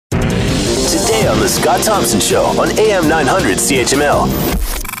today on The Scott Thompson Show on AM 900 CHML.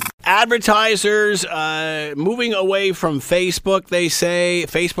 Advertisers moving away from Facebook, they say.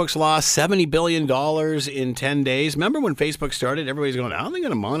 Facebook's lost $70 billion in 10 days. Remember when Facebook started, everybody's going, how are they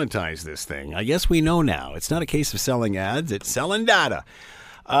going to monetize this thing? I guess we know now. It's not a case of selling ads, it's selling data.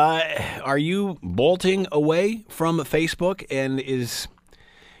 Are you bolting away from Facebook, and is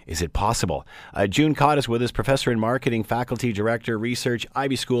it possible? June Cott is with us, professor in marketing, faculty director, research,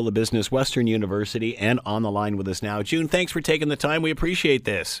 Ivy School of Business, Western University, and on the line with us now. June, thanks for taking the time. We appreciate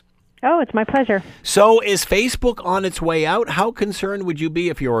this. Oh, it's my pleasure. So is Facebook on its way out? How concerned would you be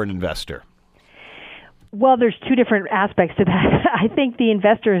if you're an investor? Well, there's two different aspects to that. I think the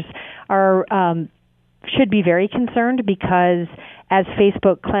investors should be very concerned because as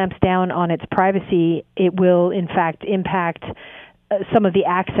Facebook clamps down on its privacy, it will, in fact, impact some of the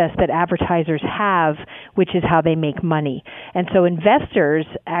access that advertisers have, which is how they make money. And so investors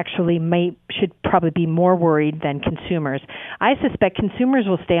actually should probably be more worried than consumers. I suspect consumers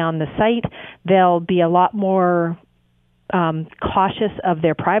will stay on the site. They'll be a lot more cautious of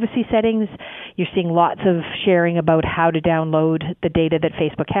their privacy settings. You're seeing lots of sharing about how to download the data that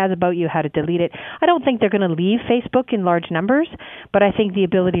Facebook has about you, how to delete it. I don't think they're going to leave Facebook in large numbers, but I think the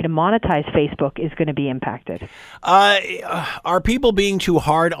ability to monetize Facebook is going to be impacted. Are people being too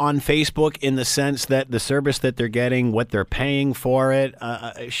hard on Facebook in the sense that the service that they're getting, what they're paying for it,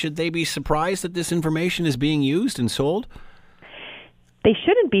 should they be surprised that this information is being used and sold? They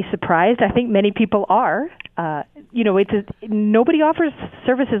shouldn't be surprised. I think many people are. Nobody offers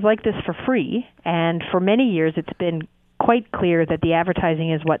services like this for free, and for many years it's been quite clear that the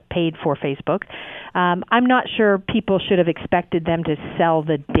advertising is what paid for Facebook. I'm not sure people should have expected them to sell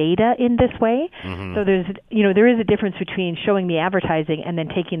the data in this way. Mm-hmm. So there is a difference between showing the advertising and then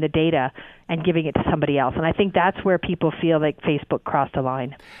taking the data and giving it to somebody else. And I think that's where people feel like Facebook crossed a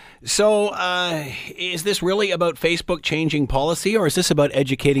line. So is this really about Facebook changing policy, or is this about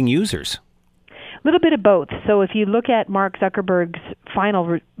educating users? A little bit of both. So if you look at Mark Zuckerberg's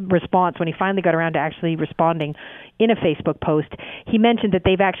final response, when he finally got around to actually responding in a Facebook post, he mentioned that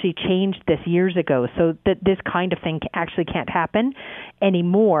they've actually changed this years ago, so that this kind of thing actually can't happen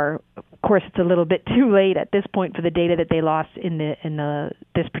anymore. Of course, it's a little bit too late at this point for the data that they lost in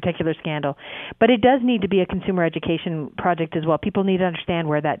this particular scandal. But it does need to be a consumer education project as well. People need to understand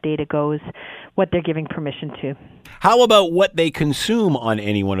where that data goes, what they're giving permission to. How about what they consume on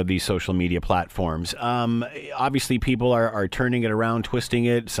any one of these social media platforms? Obviously, people are turning it around, twisting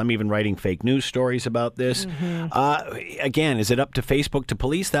it, some even writing fake news stories about this. Mm-hmm. Again, is it up to Facebook to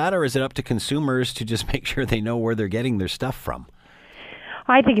police that, or is it up to consumers to just make sure they know where they're getting their stuff from?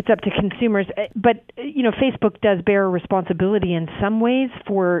 I think it's up to consumers, but Facebook does bear a responsibility in some ways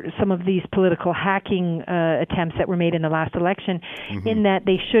for some of these political hacking attempts that were made in the last election, mm-hmm. in that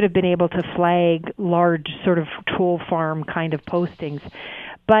they should have been able to flag large sort of troll farm kind of postings.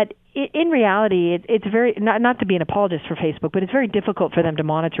 But in reality, it's very, not to be an apologist for Facebook, but it's very difficult for them to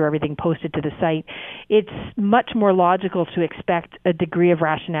monitor everything posted to the site. It's much more logical to expect a degree of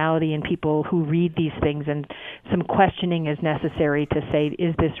rationality in people who read these things, and some questioning is necessary to say,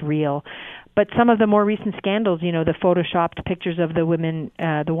 is this real? But some of the more recent scandals, the photoshopped pictures of the woman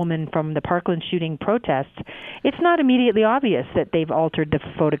from the Parkland shooting protests, it's not immediately obvious that they've altered the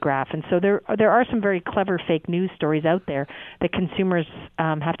photograph. And so there are some very clever fake news stories out there that consumers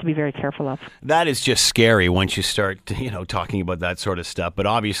have to be very careful of. That is just scary once you start, talking about that sort of stuff. But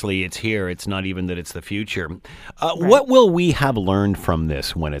obviously it's here. It's not even that it's the future. Right. What will we have learned from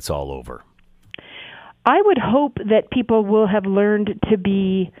this when it's all over? I would hope that people will have learned to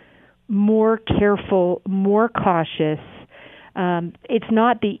be more careful, more cautious. It's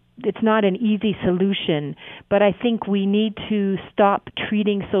not an easy solution, but I think we need to stop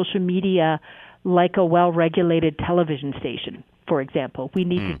treating social media like a well-regulated television station, for example. We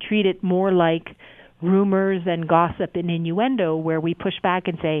need to treat it more like rumors and gossip and innuendo, where we push back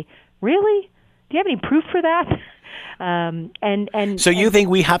and say, really? Do you have any proof for that? So you think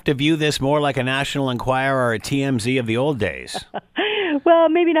we have to view this more like a National Enquirer or a TMZ of the old days? Well,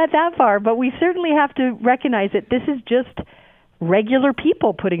 maybe not that far, but we certainly have to recognize that this is just regular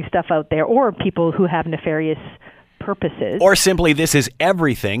people putting stuff out there, or people who have nefarious purposes. Or simply, this is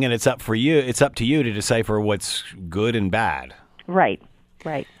everything, and it's up to you to decipher what's good and bad. Right.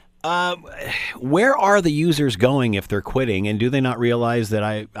 Where are the users going if they're quitting, and do they not realize that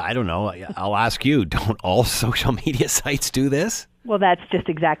I don't know, I'll ask you, don't all social media sites do this? Well, that's just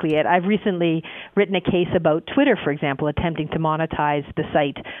exactly it. I've recently written a case about Twitter, for example, attempting to monetize the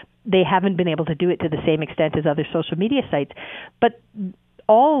site. They haven't been able to do it to the same extent as other social media sites. But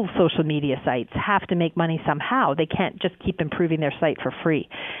all social media sites have to make money somehow. They can't just keep improving their site for free.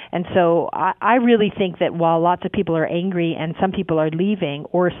 And so I really think that while lots of people are angry and some people are leaving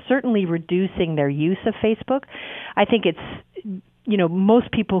or certainly reducing their use of Facebook, I think it's,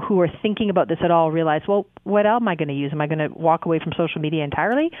 most people who are thinking about this at all realize, well, what else am I going to use? Am I going to walk away from social media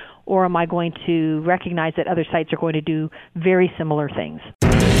entirely, or am I going to recognize that other sites are going to do very similar things?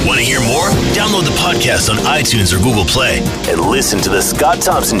 Want to hear more? Download the podcast on iTunes or Google Play and listen to The Scott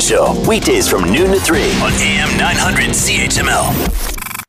Thompson Show weekdays from noon to 3 on AM 900 CHML.